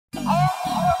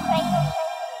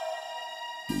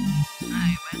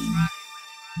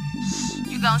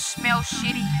You gon' smell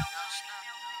shitty.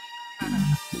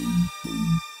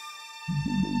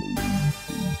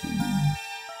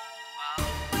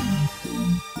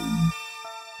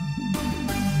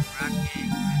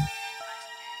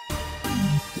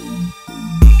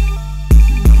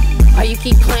 Why you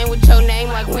keep playing with your name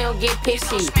like we don't get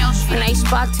pissy? When they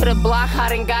spot to the block, I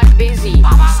done got busy.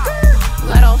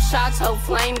 Let off shots, hope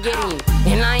flame get him.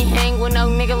 And I ain't hang with no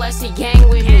nigga less he gang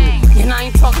with me. And I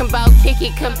ain't talking about kick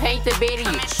it, come paint the bitty.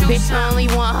 Bitch, I only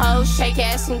want hoes, shake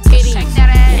ass and titties.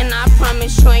 And I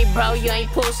promise you ain't bro, you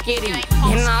ain't pull skitty.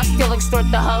 And I still extort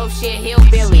the hoe, shit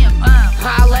hillbilly.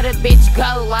 I let a bitch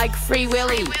go like Free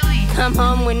Willy. Come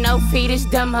home with no feet, it's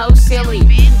dumb hoe silly.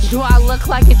 Do I look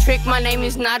like a trick? My name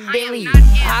is not Billy.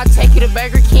 I'll take you to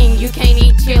Burger King, you can't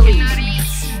eat Chili's.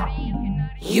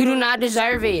 You do not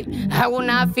deserve it. I will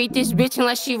not feed this bitch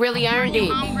unless she really earned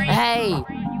it. Hey,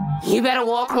 you better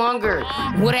walk longer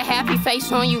with a happy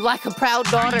face on you like a proud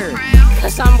daughter.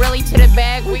 Cause I'm really to the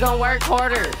bag, we gon' work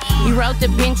harder. You wrote the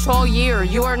bench all year,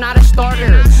 you are not a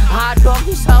starter. I dog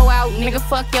this hoe out, nigga,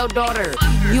 fuck your daughter.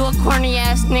 You a corny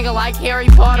ass nigga like Harry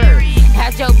Potter.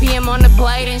 Had your BM on the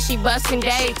blade and she bustin'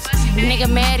 dates.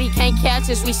 Nigga mad he can't catch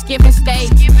us, we skipping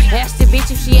steaks. Ask the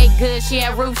bitch if she ate good, she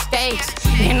had roof steaks.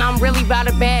 And I'm really about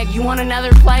a bag, you want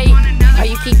another plate? Or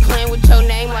you keep playing with your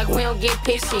name like we don't get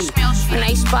pissy? When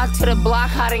they spot to the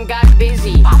block, I done got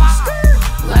busy.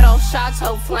 Let off shots,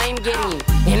 hope flame get me.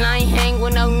 And I ain't hang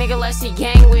with no nigga less he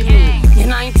gang with me.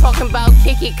 And I ain't talking about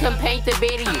kick it, come paint the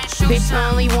bitty. Bitch,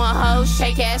 I only want hoes,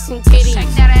 shake ass and titties.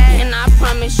 And I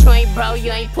promise you ain't bro,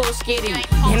 you ain't pull skitty.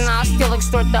 And I still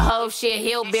extort the hoe, shit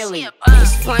hillbilly.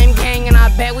 It's flame gang and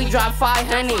I bet we drop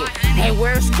 500. Hey,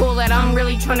 where's school at? I'm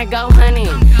really tryna go hunting.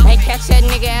 Hey, catch that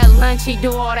nigga at lunch, he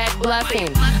do all that bluffing.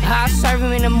 I serve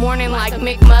him in the morning like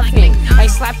McMuffin. Hey,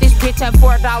 slap this bitch up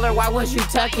for $1, why was you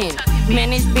tucking?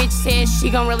 Man, this bitch said she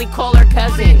gon' really call her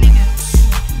cousin.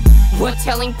 What,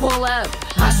 tell him pull up?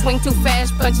 I swing too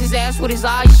fast, punch his ass with his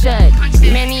eyes shut.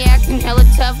 Man, he acting hella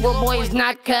tough, well boy is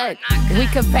not cut. We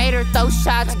could pay her, throw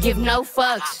shots, give no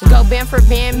fucks. Go band for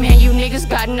band, man, you niggas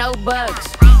got no bucks.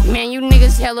 Man, you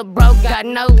niggas hella broke, got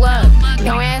no luck.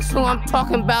 Don't ask who I'm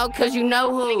talking about, cause you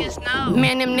know who.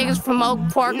 Man, them niggas from Oak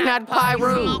Park, not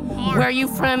Pyru. Where you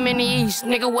from in the East,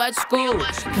 nigga, what school?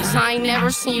 Cause I ain't never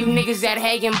seen you niggas at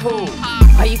Hagen Pool.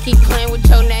 Or you keep playing with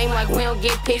your name like we don't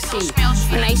get pissy?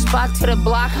 When they spot to the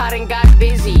block, I done got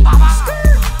busy.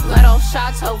 Let off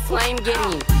shots, hope flame get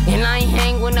me. And I ain't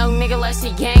hang with no nigga less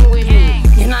he gang with me.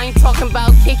 And I ain't talking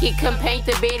about kick it, come paint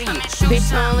the bitty.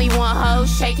 Bitch, I only want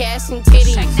hoes, shake ass and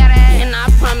titties. And I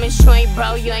promise you ain't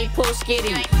bro, you ain't pull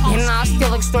skitty. And I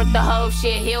still extort the hoe,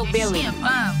 shit hillbilly.